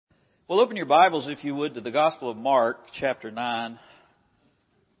Well, open your Bibles, if you would, to the Gospel of Mark, chapter 9.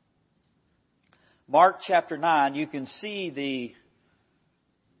 Mark, chapter 9, you can see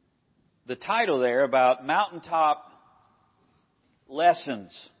the title there about mountaintop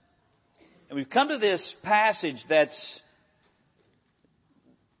lessons. And we've come to this passage that's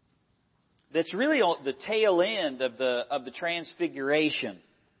really on the tail end of the Transfiguration.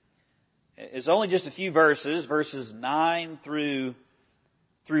 It's only just a few verses 9 through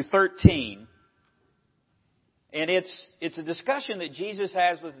 13. And it's a discussion that Jesus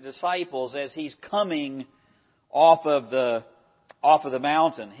has with the disciples as He's coming off of the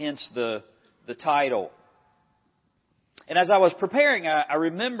mountain, hence the title. And as I was preparing, I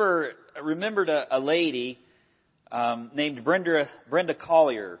remembered a lady named Brenda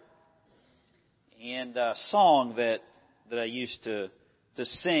Collier, and a song that I used to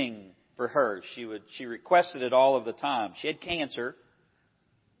sing for her. She requested it all of the time. She had cancer.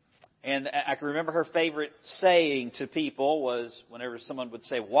 And I can remember her favorite saying to people was, whenever someone would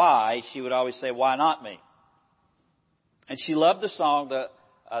say why, she would always say, "Why not me?" And she loved the song,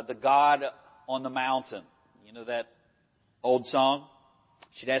 the God on the Mountain. You know that old song?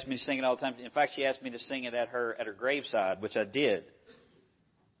 She'd ask me to sing it all the time. In fact, she asked me to sing it at her graveside, which I did.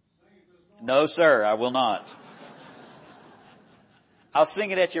 No, sir, I will not. I'll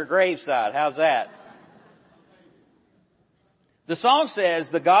sing it at your graveside. How's that? The song says,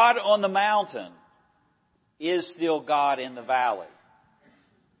 "The God on the mountain is still God in the valley."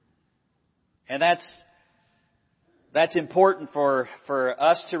 And that's important for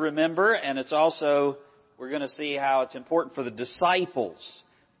us to remember, and it's also, we're going to see how it's important for the disciples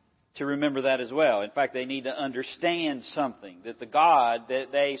to remember that as well. In fact, they need to understand something, that the God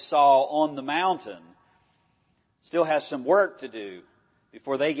that they saw on the mountain still has some work to do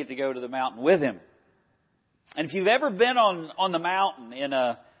before they get to go to the mountain with Him. And if you've ever been on the mountain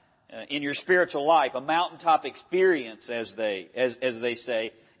in your spiritual life, a mountaintop experience, as they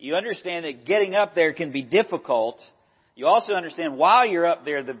say, you understand that getting up there can be difficult. You also understand while you're up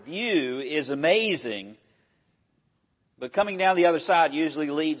there, the view is amazing, but coming down the other side usually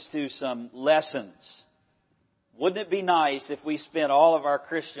leads to some lessons. Wouldn't it be nice if we spent all of our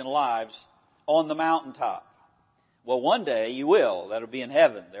Christian lives on the mountaintop? Well, one day you will. That'll be in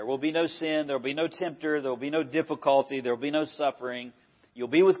heaven. There will be no sin. There will be no tempter. There will be no difficulty. There will be no suffering. You'll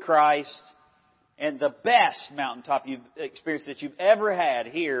be with Christ. And the best mountaintop experience that you've ever had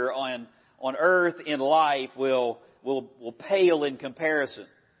here on earth in life will pale in comparison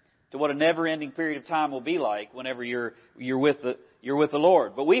to what a never-ending period of time will be like whenever you're with the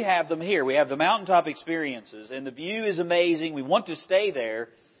Lord. But we have them here. We have the mountaintop experiences, and the view is amazing. We want to stay there,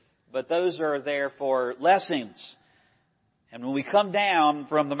 but those are there for lessons. And when we come down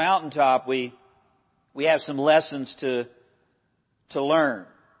from the mountaintop, we have some lessons to learn.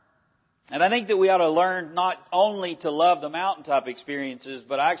 And I think that we ought to learn not only to love the mountaintop experiences,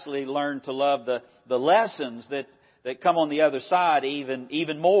 but actually learn to love the lessons that come on the other side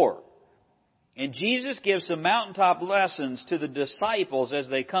even more. And Jesus gives some mountaintop lessons to the disciples as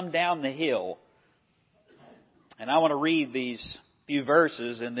they come down the hill. And I want to read these few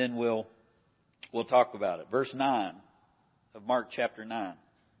verses, and then we'll talk about it. Verse 9 of Mark chapter 9.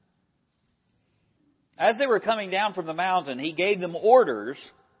 As they were coming down from the mountain, He gave them orders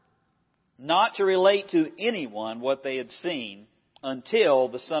not to relate to anyone what they had seen until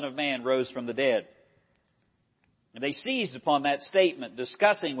the Son of Man rose from the dead. And they seized upon that statement,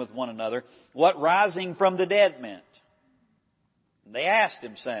 discussing with one another what rising from the dead meant. And they asked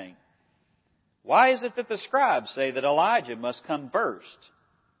Him, saying, "Why is it that the scribes say that Elijah must come first?"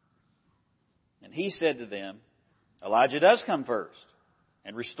 And He said to them, "Elijah does come first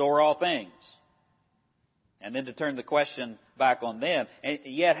and restore all things." And then to turn the question back on them, "And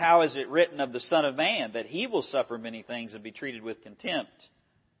yet how is it written of the Son of Man that He will suffer many things and be treated with contempt?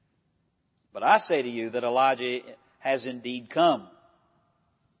 But I say to you that Elijah has indeed come.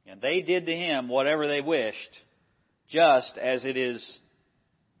 And they did to Him whatever they wished, just as it is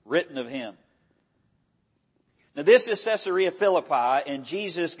written of Him." Now this is Caesarea Philippi, and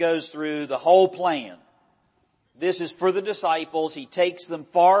Jesus goes through the whole plan. This is for the disciples. He takes them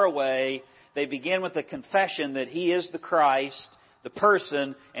far away. They begin with a confession that He is the Christ, the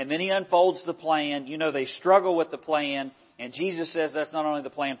person, and then He unfolds the plan. You know, they struggle with the plan, and Jesus says that's not only the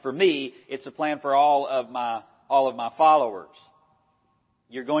plan for me, it's the plan for all of my followers.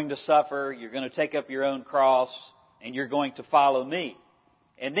 You're going to suffer, you're going to take up your own cross, and you're going to follow me.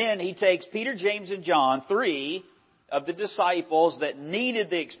 And then He takes Peter, James, and John, 3 of the disciples that needed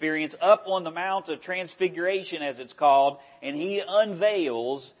the experience up on the Mount of Transfiguration, as it's called, and He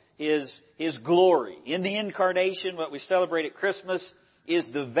unveils His glory. In the incarnation, what we celebrate at Christmas, is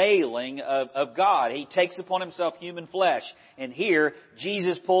the veiling of God. He takes upon Himself human flesh. And here,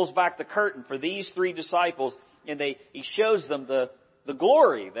 Jesus pulls back the curtain for these three disciples, and He shows them the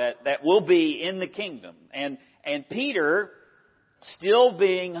glory that will be in the kingdom. And Peter, still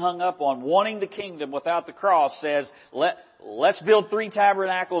being hung up on wanting the kingdom without the cross, says, let's build 3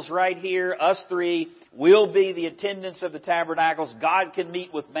 tabernacles right here. Us 3 will be the attendants of the tabernacles. God can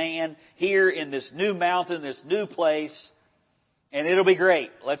meet with man here in this new mountain, this new place, and it'll be great.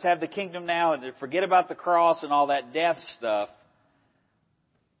 Let's have the kingdom now and forget about the cross and all that death stuff.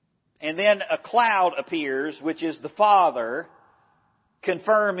 And then a cloud appears, which is the Father,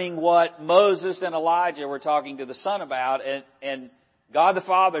 confirming what Moses and Elijah were talking to the Son about. And God the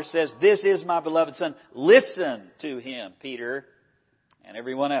Father says, "This is my beloved Son. Listen to Him, Peter," and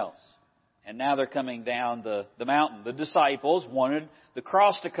everyone else. And now they're coming down the mountain. The disciples wanted the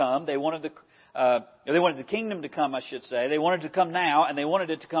cross to come. They wanted the kingdom to come, I should say. They wanted it to come now, and they wanted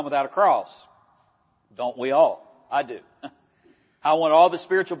it to come without a cross. Don't we all? I do. I want all the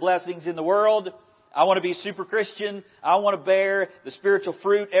spiritual blessings in the world. I want to be super Christian. I want to bear the spiritual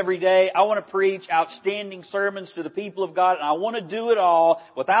fruit every day. I want to preach outstanding sermons to the people of God. And I want to do it all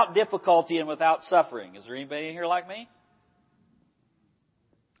without difficulty and without suffering. Is there anybody in here like me?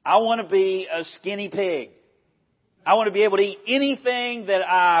 I want to be a skinny pig. I want to be able to eat anything that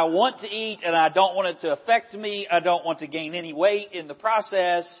I want to eat, and I don't want it to affect me. I don't want to gain any weight in the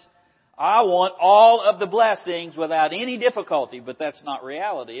process. I want all of the blessings without any difficulty, but that's not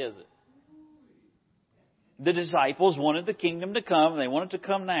reality, is it? The disciples wanted the kingdom to come, and they wanted to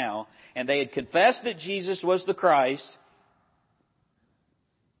come now, and they had confessed that Jesus was the Christ.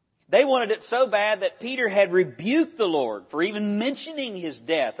 They wanted it so bad that Peter had rebuked the Lord for even mentioning His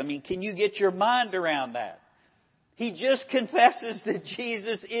death. I mean, can you get your mind around that? He just confesses that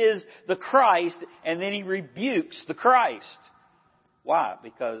Jesus is the Christ, and then he rebukes the Christ. Why?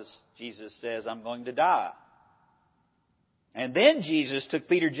 Because Jesus says, "I'm going to die." And then Jesus took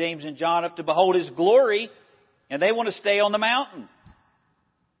Peter, James, and John up to behold His glory, and they want to stay on the mountain.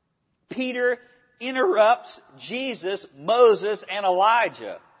 Peter interrupts Jesus, Moses, and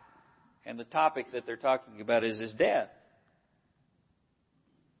Elijah. And the topic that they're talking about is His death.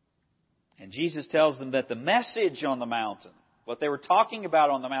 And Jesus tells them that the message on the mountain, what they were talking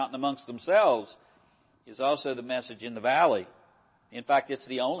about on the mountain amongst themselves, is also the message in the valley. In fact, it's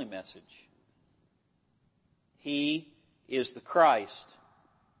the only message. He is the Christ.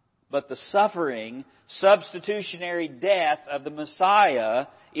 But the suffering, substitutionary death of the Messiah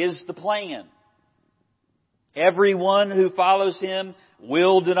is the plan. Everyone who follows Him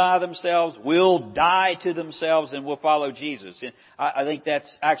will deny themselves, will die to themselves, and will follow Jesus. And I think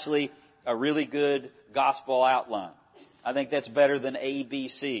that's actually a really good gospel outline. I think that's better than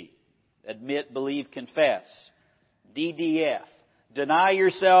ABC. Admit, believe, confess. DDF. Deny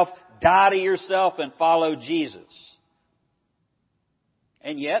yourself, die to yourself, and follow Jesus.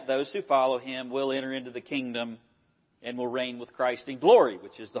 And yet, those who follow Him will enter into the kingdom and will reign with Christ in glory,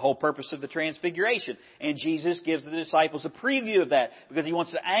 which is the whole purpose of the transfiguration. And Jesus gives the disciples a preview of that because He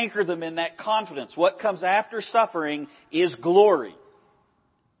wants to anchor them in that confidence. What comes after suffering is glory.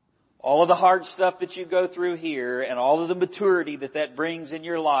 All of the hard stuff that you go through here and all of the maturity that brings in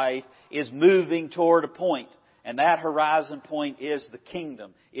your life is moving toward a point. And that horizon point is the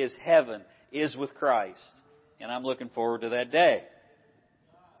kingdom, is heaven, is with Christ. And I'm looking forward to that day.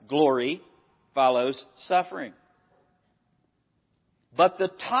 Glory follows suffering. But the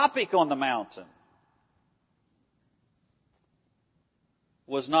topic on the mountain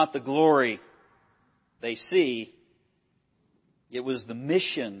was not the glory they see. It was the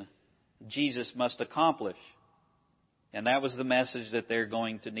mission Jesus must accomplish. And that was the message that they're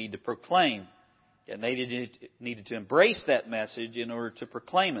going to need to proclaim. And they needed to embrace that message in order to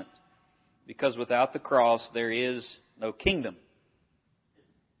proclaim it. Because without the cross, there is no kingdom.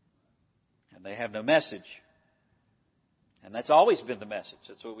 And they have no message. And that's always been the message.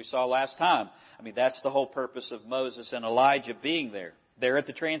 That's what we saw last time. I mean, that's the whole purpose of Moses and Elijah being there. They're at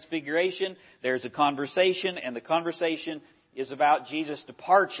the Transfiguration. There's a conversation, and the conversation is about Jesus'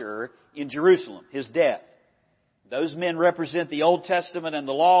 departure in Jerusalem, His death. Those men represent the Old Testament and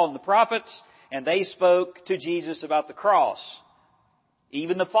the Law and the prophets, and they spoke to Jesus about the cross.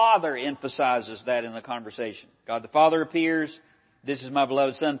 Even the Father emphasizes that in the conversation. God the Father appears. This is my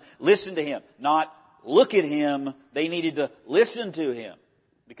beloved Son. Listen to Him. Not look at Him. They needed to listen to Him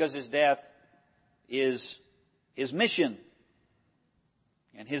because His death is His mission.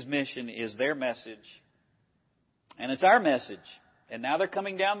 And His mission is their message. And it's our message. And now they're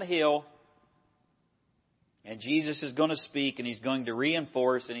coming down the hill. And Jesus is going to speak and He's going to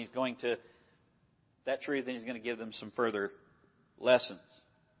reinforce and He's going to that truth and He's going to give them some further lessons.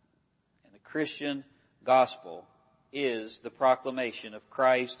 And the Christian gospel is the proclamation of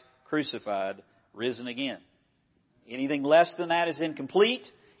Christ crucified, risen again. Anything less than that is incomplete.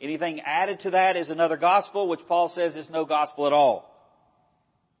 Anything added to that is another gospel, which Paul says is no gospel at all.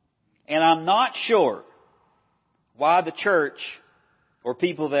 And I'm not sure why the church, or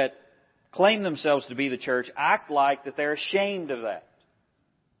people that claim themselves to be the church, act like that they're ashamed of that.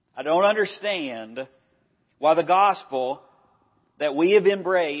 I don't understand why the gospel that we have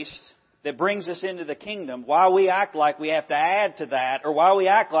embraced, that brings us into the kingdom, why we act like we have to add to that, or why we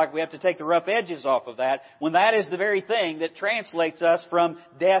act like we have to take the rough edges off of that, when that is the very thing that translates us from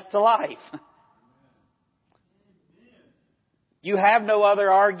death to life. You have no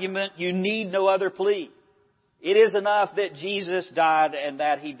other argument. You need no other plea. It is enough that Jesus died and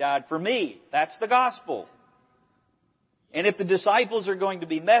that He died for me. That's the gospel. And if the disciples are going to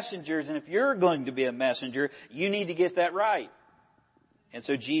be messengers, and if you're going to be a messenger, you need to get that right. And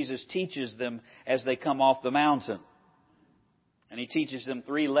so Jesus teaches them as they come off the mountain. And He teaches them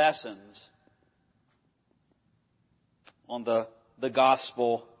 3 lessons on the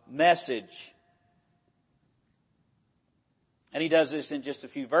gospel message. And He does this in just a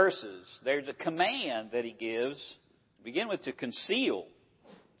few verses. There's a command that He gives. Begin with to conceal.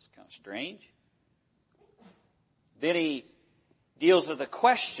 It's kind of strange. Then He deals with a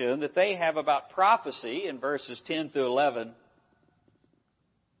question that they have about prophecy in verses 10 through 11.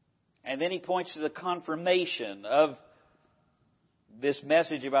 And then He points to the confirmation of this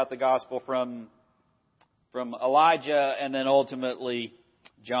message about the gospel from Elijah and then ultimately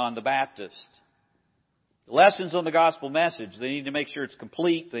John the Baptist. Lessons on the gospel message. They need to make sure it's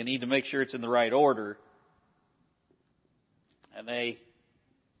complete. They need to make sure it's in the right order. And they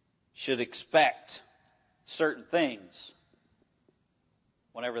should expect certain things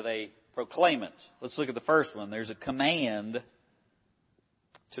whenever they proclaim it. Let's look at the first one. There's a command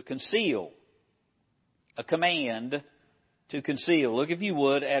to conceal. A command to conceal. Look, if you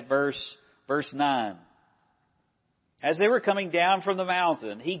would, at verse 9. As they were coming down from the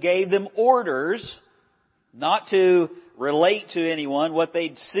mountain, He gave them orders not to relate to anyone what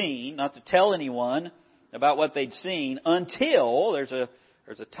they'd seen, not to tell anyone about what they'd seen until, there's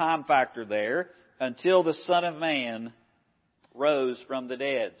a time factor there, until the Son of Man rose from the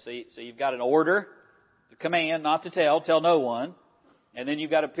dead. So you've got an order, a command not to tell no one, and then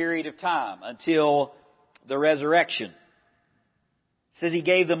you've got a period of time until the resurrection. It says He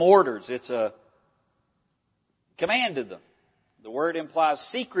gave them orders. It's a commanded them. The word implies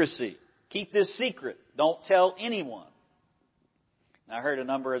secrecy. Keep this secret. Don't tell anyone. And I heard a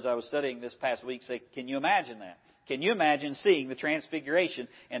number as I was studying this past week say, can you imagine that? Can you imagine seeing the transfiguration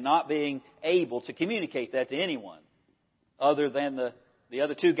and not being able to communicate that to anyone other than the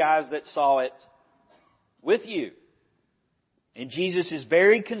other 2 guys that saw it with you? And Jesus is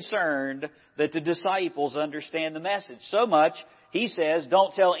very concerned that the disciples understand the message. So much, He says,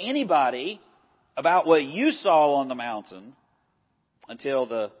 don't tell anybody about what you saw on the mountain until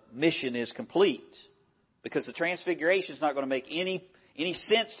the mission is complete. Because the transfiguration is not going to make any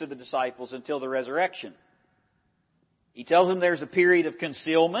sense to the disciples until the resurrection. He tells them there's a period of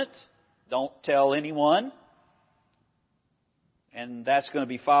concealment. Don't tell anyone. And that's going to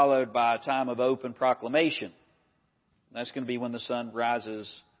be followed by a time of open proclamation. That's going to be when the Son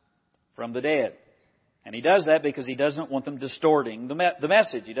rises from the dead. And He does that because He doesn't want them distorting the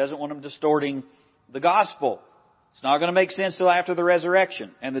message. He doesn't want them distorting the gospel. It's not going to make sense till after the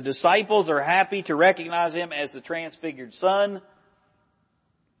resurrection. And the disciples are happy to recognize Him as the transfigured Son,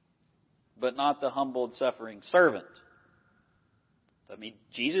 but not the humbled, suffering servant. I mean,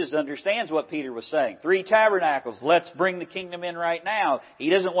 Jesus understands what Peter was saying. 3 tabernacles. Let's bring the kingdom in right now. He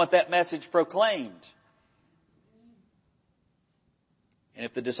doesn't want that message proclaimed. And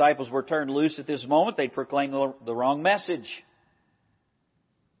if the disciples were turned loose at this moment, they'd proclaim the wrong message.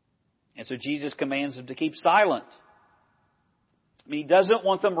 And so Jesus commands them to keep silent. I mean, He doesn't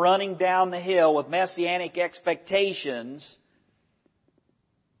want them running down the hill with messianic expectations,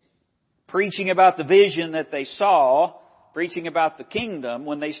 preaching about the vision that they saw, preaching about the kingdom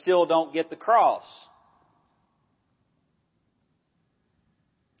when they still don't get the cross.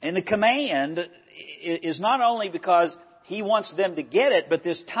 And the command is not only because He wants them to get it, but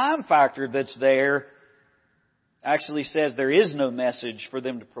this time factor that's there actually says there is no message for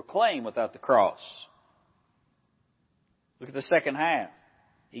them to proclaim without the cross. Look at the second half.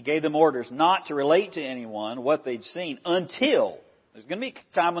 He gave them orders not to relate to anyone what they'd seen until, there's going to be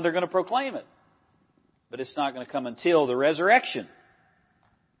a time when they're going to proclaim it. But it's not going to come until the resurrection.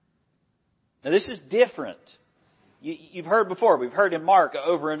 Now this is different. You've heard before, we've heard in Mark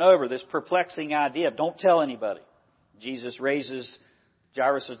over and over this perplexing idea of don't tell anybody. Jesus raises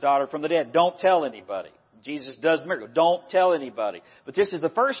Jairus' daughter from the dead. Don't tell anybody. Jesus does the miracle. Don't tell anybody. But this is the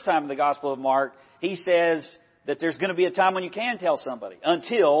first time in the Gospel of Mark He says that there's going to be a time when you can tell somebody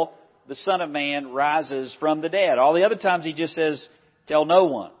until the Son of Man rises from the dead. All the other times He just says, tell no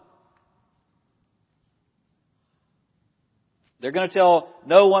one. They're going to tell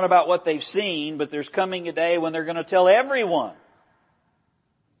no one about what they've seen, but there's coming a day when they're going to tell everyone.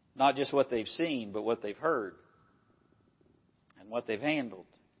 Not just what they've seen, but what they've heard and what they've handled.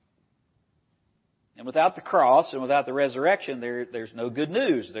 And without the cross and without the resurrection, there's no good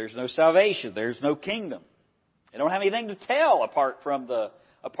news. There's no salvation. There's no kingdom. They don't have anything to tell apart from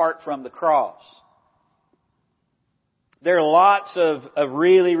the cross. There are lots of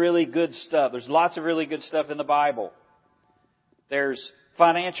really, really good stuff. There's lots of really good stuff in the Bible. There's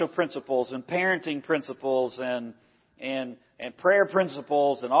financial principles and parenting principles and prayer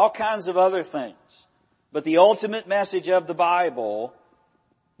principles and all kinds of other things. But the ultimate message of the Bible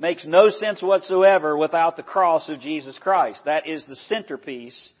makes no sense whatsoever without the cross of Jesus Christ. That is the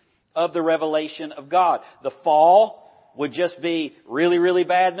centerpiece of the revelation of God. The fall would just be really, really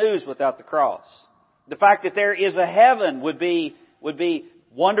bad news without the cross. The fact that there is a heaven would be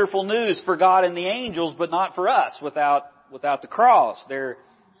wonderful news for God and the angels, but not for us without the cross. There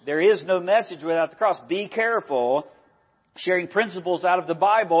is no message without the cross. Be careful sharing principles out of the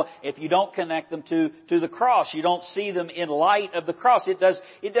Bible if you don't connect them to the cross. You don't see them in light of the cross. It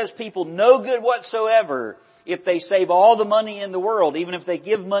does people no good whatsoever if they save all the money in the world, even if they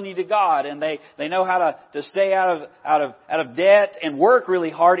give money to God and they know how to stay out of debt and work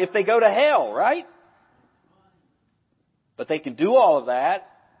really hard, if they go to hell, right? But they can do all of that,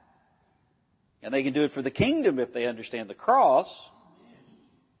 and they can do it for the kingdom if they understand the cross.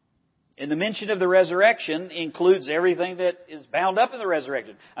 And the mention of the resurrection includes everything that is bound up in the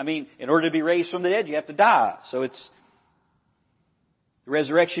resurrection. I mean, in order to be raised from the dead, you have to die. So the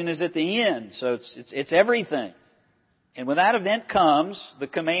resurrection is at the end. So it's everything. And when that event comes, the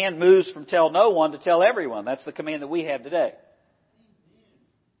command moves from tell no one to tell everyone. That's the command that we have today.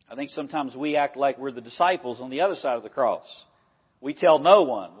 I think sometimes we act like we're the disciples on the other side of the cross. We tell no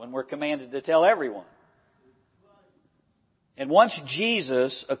one when we're commanded to tell everyone. And once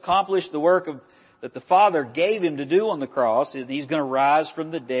Jesus accomplished the work that the Father gave Him to do on the cross, He's going to rise from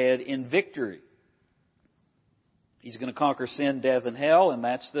the dead in victory. He's going to conquer sin, death, and hell, and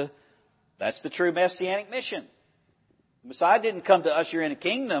that's the true Messianic mission. The Messiah didn't come to usher in a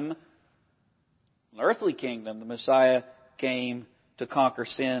kingdom, an earthly kingdom. The Messiah came to conquer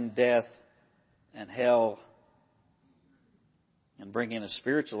sin, death, and hell, and bring in a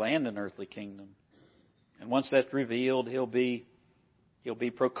spiritual and an earthly kingdom. And once that's revealed, He'll be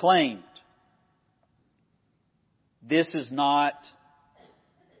proclaimed. This is not...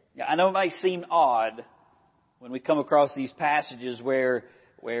 I know it might seem odd when we come across these passages where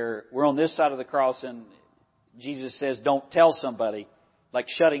we're on this side of the cross and Jesus says, don't tell somebody, like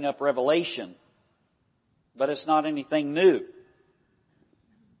shutting up Revelation. But it's not anything new.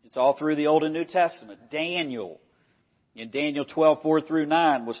 It's all through the Old and New Testament. Daniel, in Daniel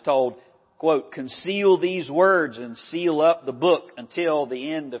 12:4-9, was told, quote, conceal these words and seal up the book until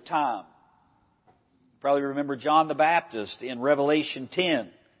the end of time. You probably remember John the Baptist in Revelation 10.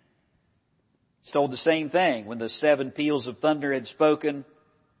 He's told the same thing. When the 7 peals of thunder had spoken,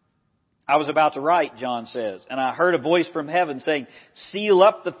 I was about to write, John says, and I heard a voice from heaven saying, seal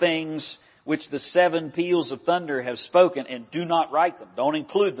up the things which the 7 peals of thunder have spoken, and do not write them. Don't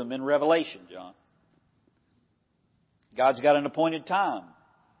include them in Revelation, John. God's got an appointed time.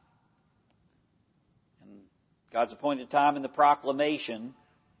 God's appointed time in the proclamation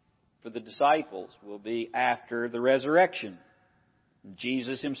for the disciples will be after the resurrection.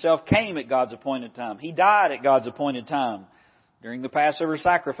 Jesus Himself came at God's appointed time. He died at God's appointed time during the Passover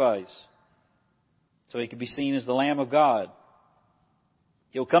sacrifice, so He could be seen as the Lamb of God.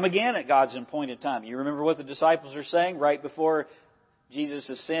 He'll come again at God's appointed time. You remember what the disciples are saying right before Jesus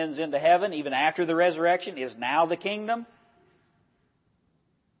ascends into heaven, even after the resurrection, is now the kingdom?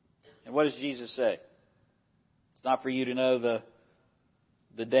 And what does Jesus say? It's not for you to know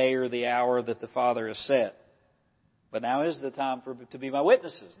the day or the hour that the Father has set. But now is the time to be my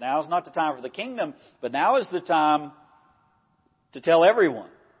witnesses. Now is not the time for the kingdom, but now is the time to tell everyone.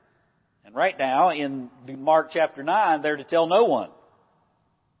 And right now, in Mark chapter 9, they're to tell no one.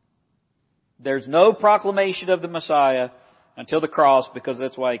 There's no proclamation of the Messiah until the cross, because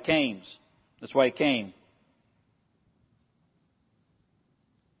that's why He came. That's why He came.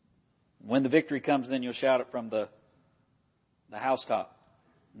 When the victory comes, then you'll shout it from the housetop.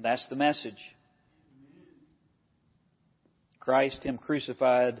 And that's the message. Christ, Him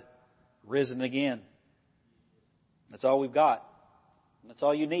crucified, risen again. That's all we've got. That's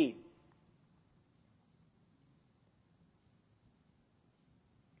all you need.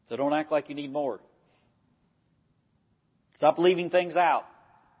 So don't act like you need more. Stop leaving things out.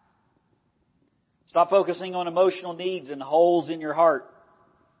 Stop focusing on emotional needs and holes in your heart.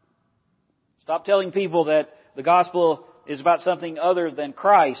 Stop telling people that the gospel is about something other than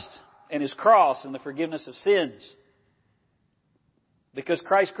Christ and His cross and the forgiveness of sins. Because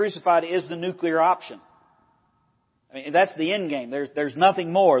Christ crucified is the nuclear option. I mean, that's the end game. There's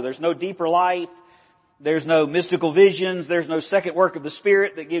nothing more. There's no deeper life. There's no mystical visions. There's no second work of the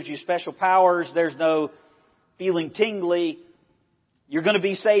Spirit that gives you special powers. There's no feeling tingly. You're going to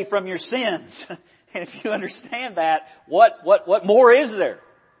be saved from your sins. And if you understand that, what more is there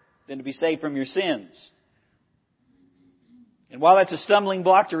than to be saved from your sins? And while that's a stumbling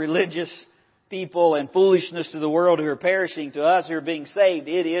block to religious people and foolishness to the world who are perishing, to us who are being saved,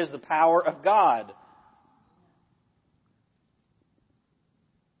 it is the power of God.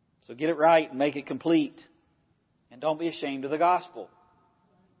 So get it right and make it complete. And don't be ashamed of the gospel.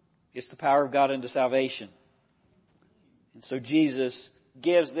 It's the power of God unto salvation. And so Jesus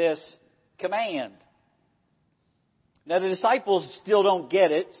gives this command. Now the disciples still don't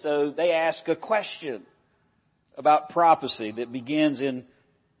get it, so they ask a question about prophecy that begins in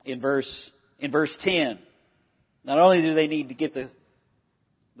verse 10. Not only do they need to get the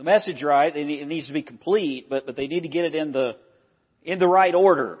message right, it needs to be complete, but they need to get it in the right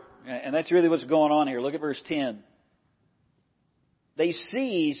order. And that's really what's going on here. Look at verse 10. They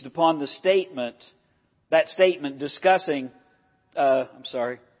seized upon the statement,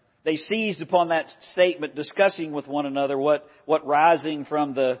 They seized upon that statement, discussing with one another what rising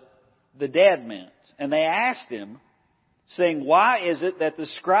from the dead meant. And they asked Him, saying, "Why is it that the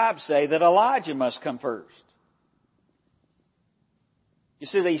scribes say that Elijah must come first?" You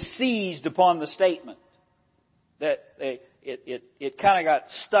see, they seized upon the statement. That it kind of got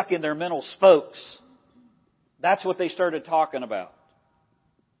stuck in their mental spokes. That's what they started talking about.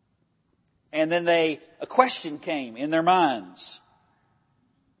 And then a question came in their minds.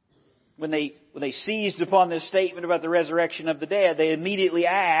 When they seized upon this statement about the resurrection of the dead, they immediately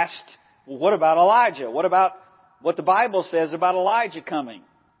asked, well, what about Elijah? What about what the Bible says about Elijah coming?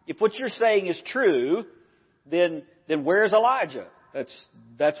 If what you're saying is true, then where's Elijah?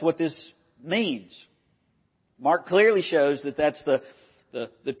 That's what this means. Mark clearly shows that that's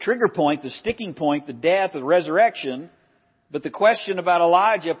the trigger point, the sticking point, the death, the resurrection. But the question about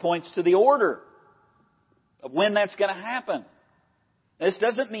Elijah points to the order of when that's going to happen. This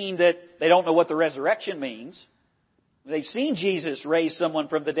doesn't mean that they don't know what the resurrection means. They've seen Jesus raise someone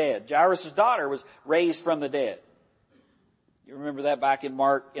from the dead. Jairus' daughter was raised from the dead. You remember that back in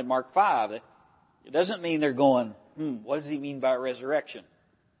Mark 5. It doesn't mean they're going, what does he mean by resurrection?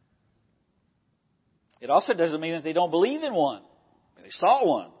 It also doesn't mean that they don't believe in one. They saw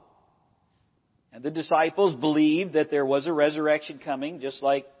one. And the disciples believed that there was a resurrection coming, just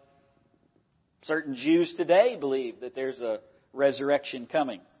like certain Jews today believe that there's a resurrection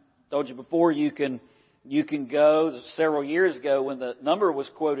coming. I told you before, you can go several years ago when the number was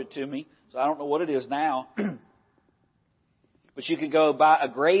quoted to me, so I don't know what it is now. But you could go buy a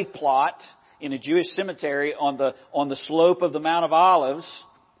grave plot in a Jewish cemetery on the slope of the Mount of Olives,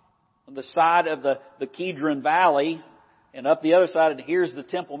 on the side of the Kidron Valley, and up the other side, and here's the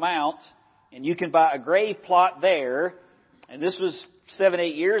Temple Mount, and you can buy a grave plot there. And this was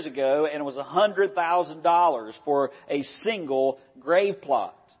 7-8 years ago, and it was $100,000 for a single grave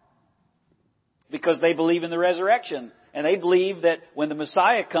plot. Because they believe in the resurrection. And they believe that when the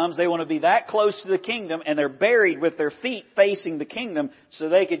Messiah comes, they want to be that close to the kingdom, and they're buried with their feet facing the kingdom, so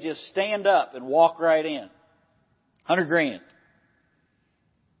they could just stand up and walk right in. $100,000.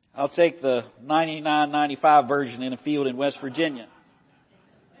 I'll take the 99.95 version in a field in West Virginia.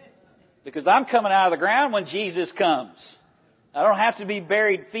 Because I'm coming out of the ground when Jesus comes. I don't have to be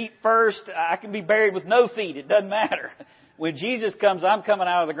buried feet first. I can be buried with no feet. It doesn't matter. When Jesus comes, I'm coming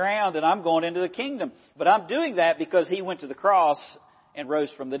out of the ground and I'm going into the kingdom. But I'm doing that because He went to the cross and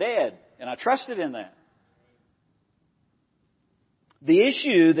rose from the dead. And I trusted in that. The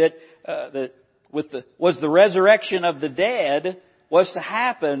issue was the resurrection of the dead was to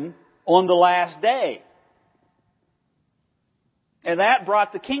happen on the last day. And that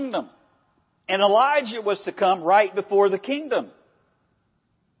brought the kingdom. And Elijah was to come right before the kingdom.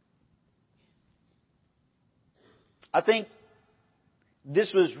 I think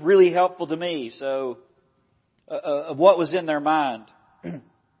this was really helpful to me, so of what was in their mind. So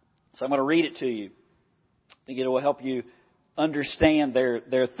I'm going to read it to you. I think it will help you understand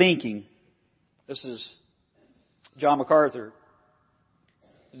their thinking. This is John MacArthur.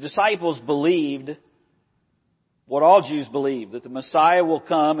 The disciples believed what all Jews believe, that the Messiah will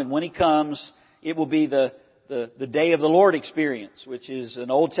come, and when He comes, it will be the day of the Lord experience, which is an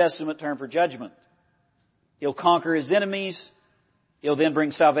Old Testament term for judgment. He'll conquer His enemies. He'll then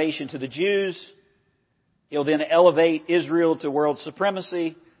bring salvation to the Jews. He'll then elevate Israel to world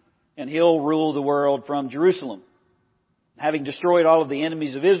supremacy, and He'll rule the world from Jerusalem. Having destroyed all of the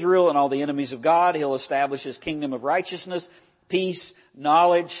enemies of Israel and all the enemies of God, He'll establish His kingdom of righteousness, peace,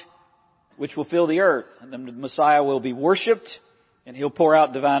 knowledge, which will fill the earth. And then the Messiah will be worshipped, and He'll pour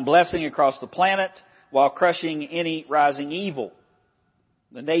out divine blessing across the planet while crushing any rising evil.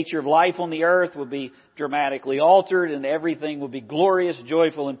 The nature of life on the earth will be dramatically altered, and everything will be glorious,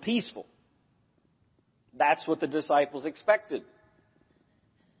 joyful, and peaceful. That's what the disciples expected.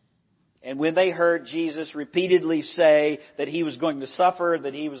 And when they heard Jesus repeatedly say that He was going to suffer,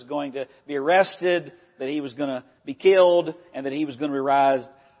 that He was going to be arrested, that He was going to be killed, and that He was going to rise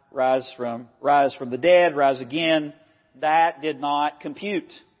from the dead, rise again, that did not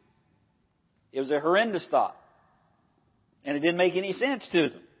compute. It was a horrendous thought. And it didn't make any sense to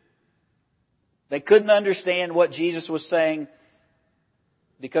them. They couldn't understand what Jesus was saying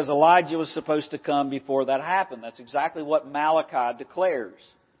because Elijah was supposed to come before that happened. That's exactly what Malachi declares.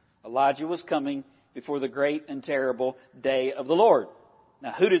 Elijah was coming before the great and terrible day of the Lord.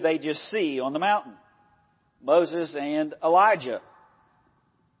 Now, who did they just see on the mountain? Moses and Elijah.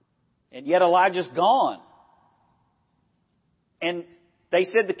 And yet Elijah's gone. And they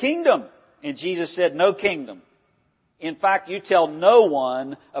said the kingdom. And Jesus said, no kingdom. In fact, you tell no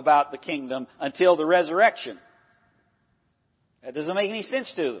one about the kingdom until the resurrection. That doesn't make any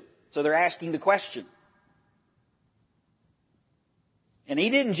sense to them. So they're asking the question. And He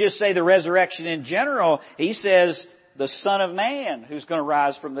didn't just say the resurrection in general. He says the Son of Man who's going to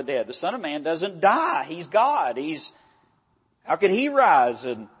rise from the dead. The Son of Man doesn't die. He's God. How could He rise?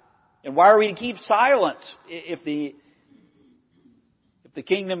 And why are we to keep silent if the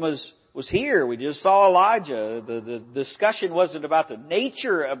kingdom was here? We just saw Elijah. The discussion wasn't about the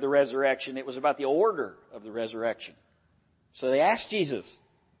nature of the resurrection. It was about the order of the resurrection. So they asked Jesus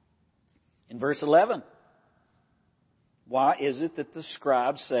in verse 11, why is it that the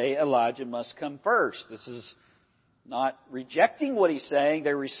scribes say Elijah must come first? This is not rejecting what He's saying.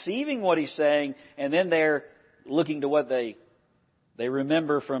 They're receiving what He's saying, and then they're looking to what they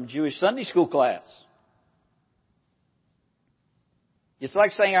remember from Jewish Sunday school class. It's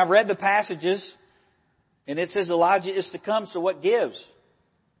like saying, I've read the passages, and it says Elijah is to come, so what gives?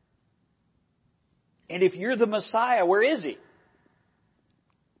 And if you're the Messiah, where is He?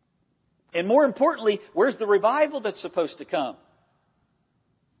 And more importantly, where's the revival that's supposed to come?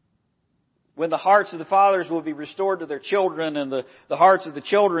 When the hearts of the fathers will be restored to their children and the hearts of the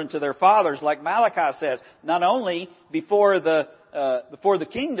children to their fathers, like Malachi says. Not only before the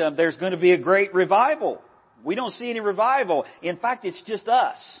kingdom, there's going to be a great revival. We don't see any revival. In fact, it's just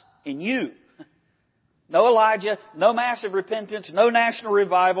us and you. No Elijah, no massive repentance, no national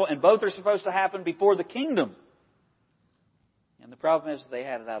revival, and both are supposed to happen before the kingdom. And the problem is they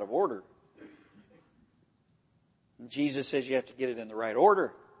had it out of order. And Jesus says you have to get it in the right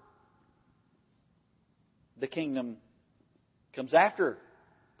order. The kingdom comes after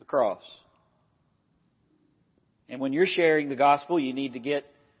the cross. And when you're sharing the gospel, you need to get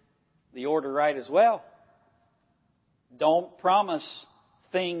the order right as well. Don't promise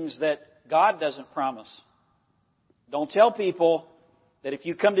things that God doesn't promise. Don't tell people that if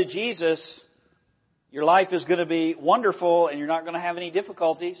you come to Jesus, your life is going to be wonderful and you're not going to have any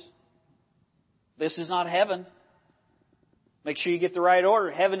difficulties. This is not heaven. Make sure you get the right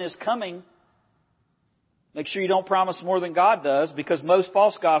order. Heaven is coming. Make sure you don't promise more than God does, because most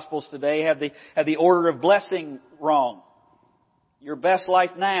false gospels today have the order of blessing wrong. Your best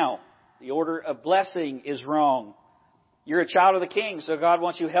life now. The order of blessing is wrong. You're a child of the King, so God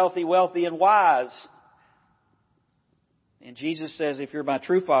wants you healthy, wealthy, and wise. And Jesus says, if you're my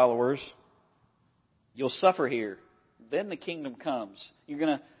true followers, you'll suffer here. Then the kingdom comes. You're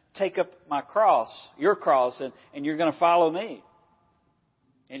going to take up my cross, your cross, and you're going to follow me.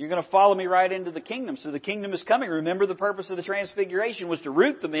 And you're going to follow me right into the kingdom. So the kingdom is coming. Remember, the purpose of the transfiguration was to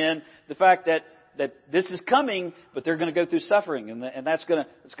root them in the fact that this is coming, but they're going to go through suffering, and that's going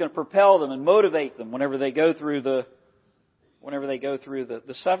to propel them and motivate them whenever they go through the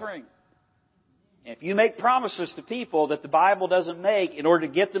suffering. And if you make promises to people that the Bible doesn't make in order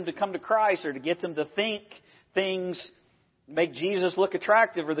to get them to come to Christ or to get them to think things make Jesus look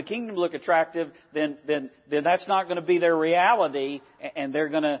attractive or the kingdom look attractive, then that's not going to be their reality, and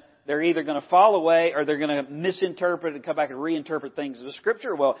they're either going to fall away or they're going to misinterpret and come back and reinterpret things in the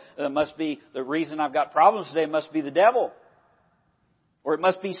Scripture. Well, it must be the reason I've got problems today must be the devil, or it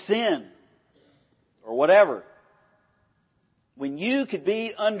must be sin, or whatever. When you could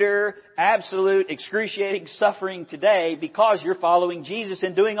be under absolute excruciating suffering today because you're following Jesus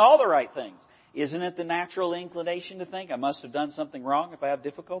and doing all the right things. Isn't it the natural inclination to think, I must have done something wrong if I have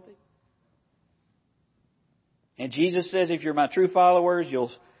difficulty? And Jesus says, if you're my true followers,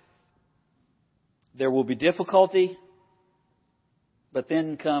 there will be difficulty, but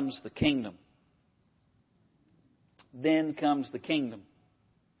then comes the kingdom. Then comes the kingdom.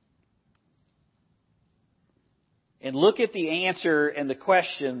 And look at the answer and the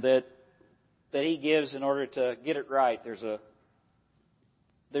question that He gives in order to get it right. There's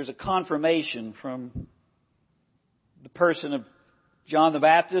a confirmation from the person of John the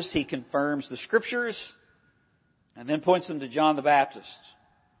Baptist. He confirms the Scriptures and then points them to John the Baptist.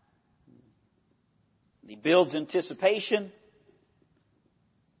 He builds anticipation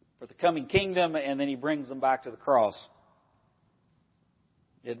for the coming kingdom, and then he brings them back to the cross.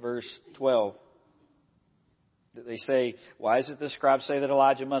 In verse 12, they say, why is it the scribes say that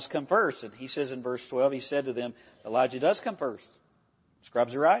Elijah must come first? And he says in verse 12, he said to them, Elijah does come first. The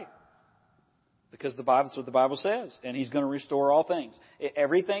scribes are right. Because that's what the Bible says. And he's going to restore all things.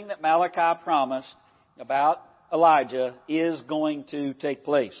 Everything that Malachi promised about Elijah is going to take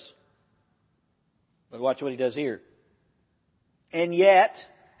place. But watch what he does here. And yet,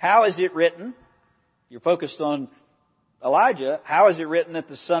 how is it written? You're focused on Elijah. How is it written that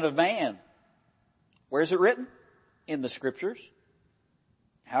the Son of Man? Where is it written? In the Scriptures.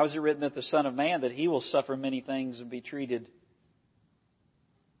 How is it written that the Son of Man, that He will suffer many things and be treated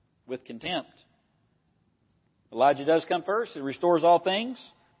with contempt? Elijah does come first. He restores all things.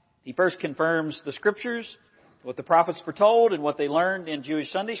 He first confirms the Scriptures, what the prophets foretold and what they learned in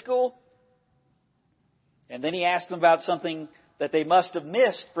Jewish Sunday school. And then he asks them about something that they must have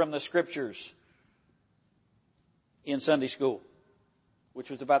missed from the Scriptures in Sunday school, which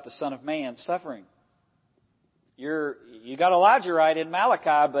was about the Son of Man suffering. You got Elijah right in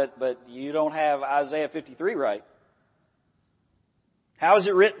Malachi, but you don't have Isaiah 53 right. How is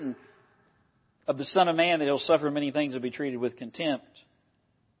it written of the Son of Man that He'll suffer many things and be treated with contempt?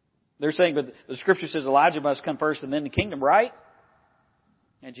 They're saying, but the Scripture says Elijah must come first and then the kingdom, right?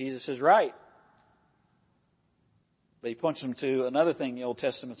 And Jesus says, right. But He points them to another thing the Old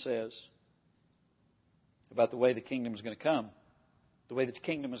Testament says about the way the kingdom is going to come, the way the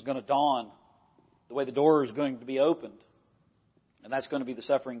kingdom is going to dawn, the way the door is going to be opened. And that's going to be the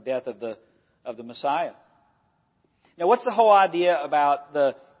suffering death of the Messiah. Now, what's the whole idea about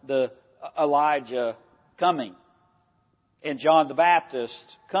the Elijah coming and John the Baptist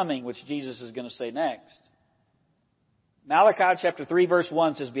coming, which Jesus is going to say next? Malachi chapter 3 verse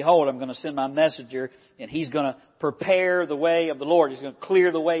 1 says, behold, I'm going to send my messenger and he's going to prepare the way of the Lord. He's going to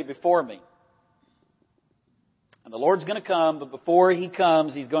clear the way before me. And the Lord's going to come, but before He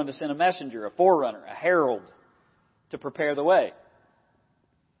comes, He's going to send a messenger, a forerunner, a herald to prepare the way.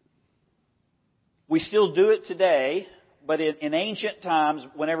 We still do it today, but in ancient times,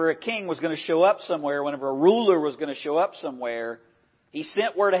 whenever a king was going to show up somewhere, whenever a ruler was going to show up somewhere, he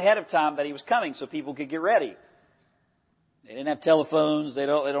sent word ahead of time that he was coming so people could get ready. They didn't have telephones. They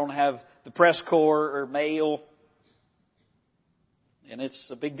don't have the press corps or mail. And it's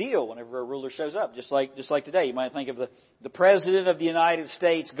a big deal whenever a ruler shows up. Just like today, you might think of the President of the United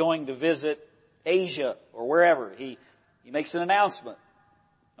States going to visit Asia or wherever. He makes an announcement.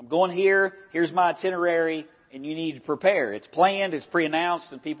 I'm going here. Here's my itinerary, and you need to prepare. It's planned. It's pre-announced,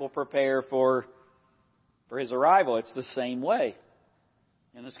 and people prepare for His arrival. It's the same way.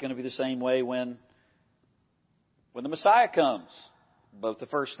 And it's going to be the same way when the Messiah comes, both the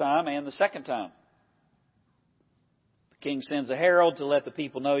first time and the second time. The king sends a herald to let the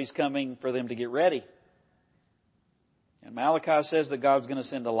people know He's coming for them to get ready. And Malachi says that God's going to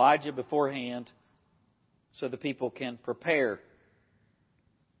send Elijah beforehand so the people can prepare.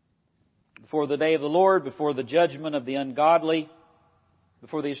 Before the day of the Lord, before the judgment of the ungodly,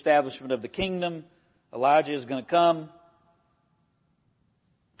 before the establishment of the kingdom, Elijah is going to come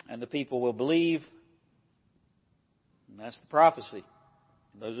and the people will believe. And that's the prophecy.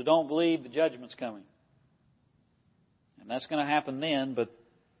 Those who don't believe, the judgment's coming. And that's going to happen then, but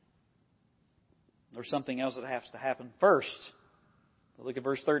there's something else that has to happen first. Look at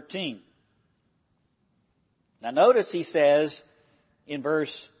verse 13. Now notice he says in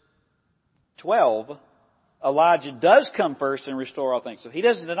verse 12, Elijah does come first and restore all things. So he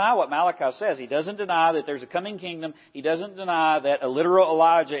doesn't deny what Malachi says. He doesn't deny that there's a coming kingdom. He doesn't deny that a literal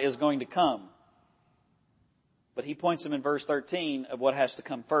Elijah is going to come. But he points them in verse 13 of what has to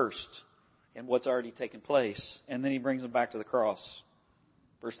come first and what's already taken place. And then he brings them back to the cross.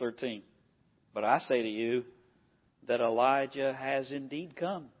 Verse 13. But I say to you that Elijah has indeed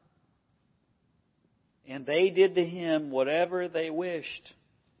come. And they did to him whatever they wished,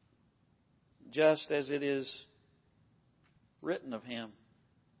 just as it is written of him.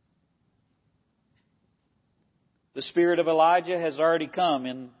 The spirit of Elijah has already come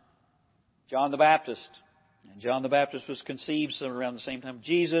in John the Baptist. And John the Baptist was conceived around the same time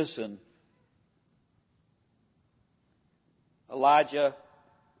Jesus, and Elijah,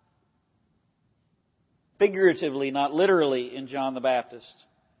 figuratively, not literally, in John the Baptist.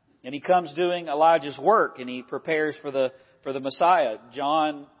 And he comes doing Elijah's work, and he prepares for the Messiah.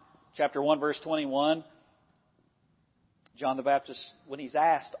 John chapter 1 verse 21, John the Baptist, when he's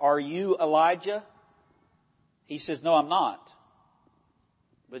asked, "Are you Elijah?" He says, "No, I'm not."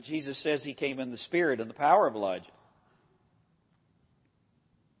 But Jesus says he came in the spirit and the power of Elijah.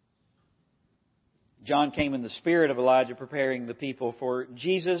 John came in the spirit of Elijah, preparing the people for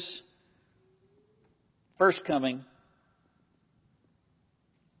Jesus' first coming.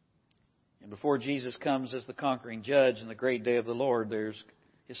 And before Jesus comes as the conquering judge in the great day of the Lord, there's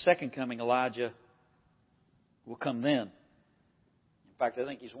His second coming. Elijah will come then. In fact, I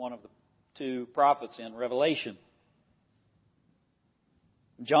think he's one of the two prophets in Revelation.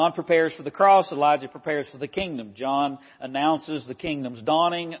 John prepares for the cross. Elijah prepares for the kingdom. John announces the kingdom's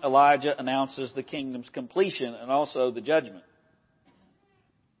dawning. Elijah announces the kingdom's completion and also the judgment.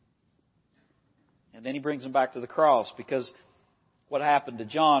 And then he brings them back to the cross, because what happened to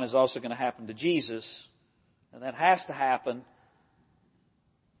John is also going to happen to Jesus. And that has to happen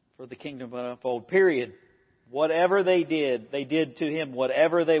for the kingdom to unfold, period. Whatever they did to him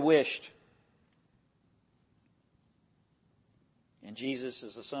whatever they wished. And Jesus,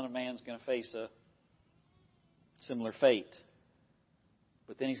 as the Son of Man, is going to face a similar fate.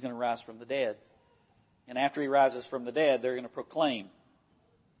 But then He's going to rise from the dead. And after He rises from the dead, they're going to proclaim.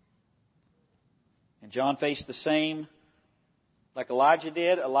 And John faced the same like Elijah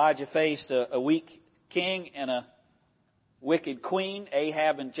did. Elijah faced a weak king and a wicked queen,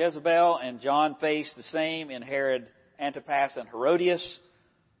 Ahab and Jezebel. And John faced the same in Herod Antipas and Herodias.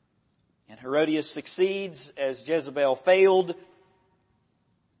 And Herodias succeeds as Jezebel failed.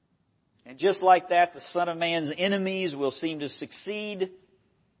 And just like that, the Son of Man's enemies will seem to succeed.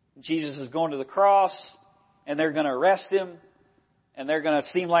 Jesus is going to the cross, and they're going to arrest Him, and they're going to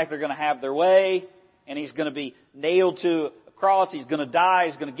seem like they're going to have their way, and He's going to be nailed to a cross. He's going to die.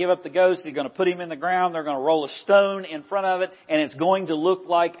 He's going to give up the ghost. They're going to put Him in the ground. They're going to roll a stone in front of it, and it's going to look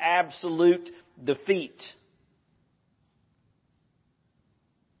like absolute defeat.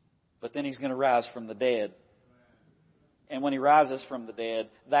 But then He's going to rise from the dead. And when He rises from the dead,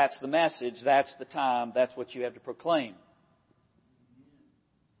 that's the message, that's the time, that's what you have to proclaim.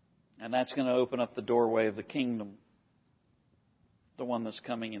 And that's going to open up the doorway of the kingdom. The one that's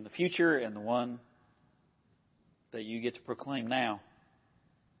coming in the future and the one that you get to proclaim now.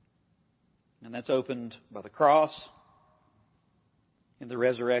 And that's opened by the cross and the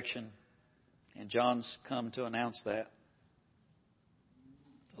resurrection. And John's come to announce that.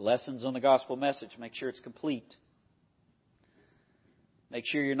 The lessons on the gospel message, make sure it's complete. Make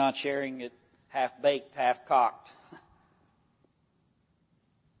sure you're not sharing it half-baked, half-cocked.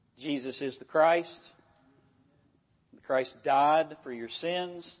 Jesus is the Christ. The Christ died for your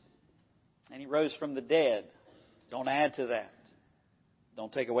sins, and He rose from the dead. Don't add to that.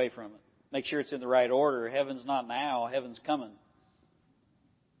 Don't take away from it. Make sure it's in the right order. Heaven's not now. Heaven's coming.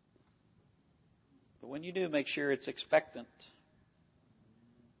 But when you do, make sure it's expectant.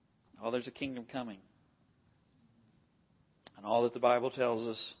 Oh, there's a kingdom coming. And all that the Bible tells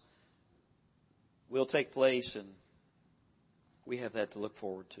us will take place, and we have that to look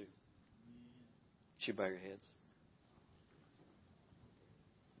forward to. You should bow your heads.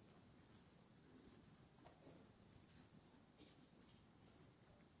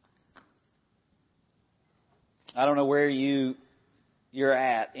 I don't know where you're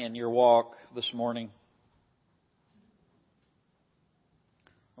at in your walk this morning.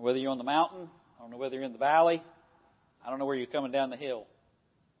 Or whether you're on the mountain, I don't know whether you're in the valley. I don't know where you're coming down the hill.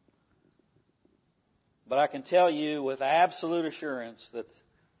 But I can tell you with absolute assurance that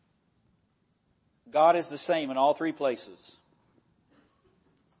God is the same in all three places.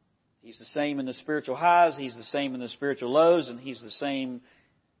 He's the same in the spiritual highs, He's the same in the spiritual lows, and He's the same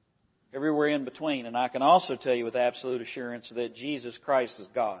everywhere in between. And I can also tell you with absolute assurance that Jesus Christ is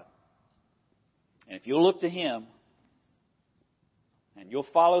God. And if you'll look to Him, and you'll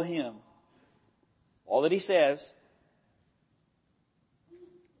follow Him, all that He says,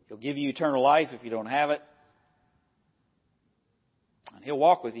 He'll give you eternal life if you don't have it. And He'll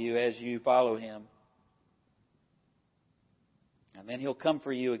walk with you as you follow Him. And then He'll come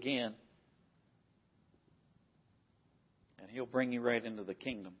for you again. And He'll bring you right into the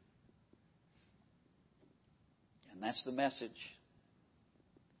kingdom. And that's the message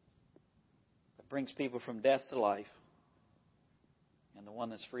that brings people from death to life, and the one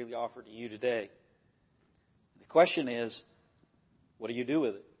that's freely offered to you today. The question is, what do you do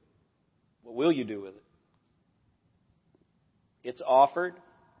with it? What will you do with it? It's offered,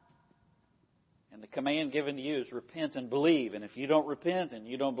 and the command given to you is repent and believe. And if you don't repent and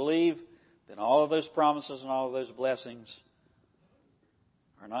you don't believe, then all of those promises and all of those blessings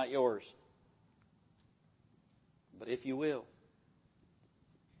are not yours. But if you will,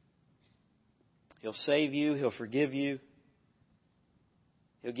 He'll save you, He'll forgive you,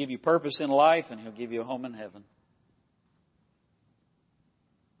 He'll give you purpose in life, and He'll give you a home in heaven.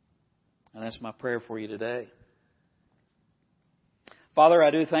 And that's my prayer for you today. Father, I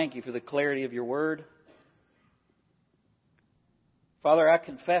do thank You for the clarity of Your Word. Father, I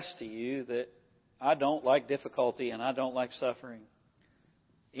confess to You that I don't like difficulty and I don't like suffering.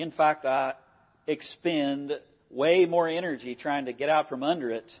 In fact, I expend way more energy trying to get out from under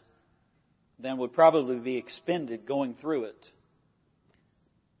it than would probably be expended going through it.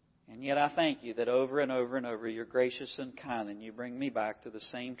 And yet I thank You that over and over and over You're gracious and kind, and You bring me back to the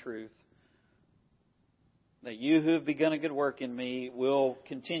same truth. That You who have begun a good work in me will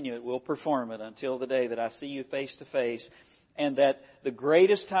continue it, will perform it until the day that I see You face to face. And that the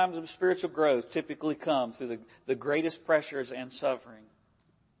greatest times of spiritual growth typically come through the greatest pressures and suffering.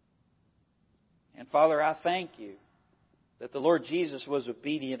 And Father, I thank You that the Lord Jesus was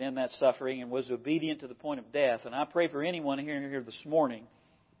obedient in that suffering and was obedient to the point of death. And I pray for anyone here this morning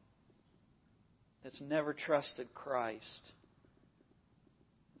that's never trusted Christ,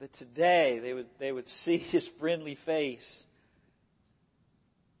 that today they would see His friendly face,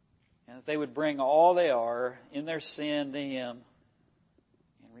 and that they would bring all they are in their sin to Him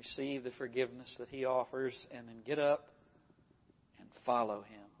and receive the forgiveness that He offers, and then get up and follow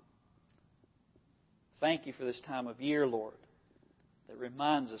Him. Thank You for this time of year, Lord, that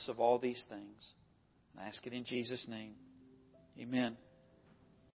reminds us of all these things. I ask it in Jesus' name. Amen.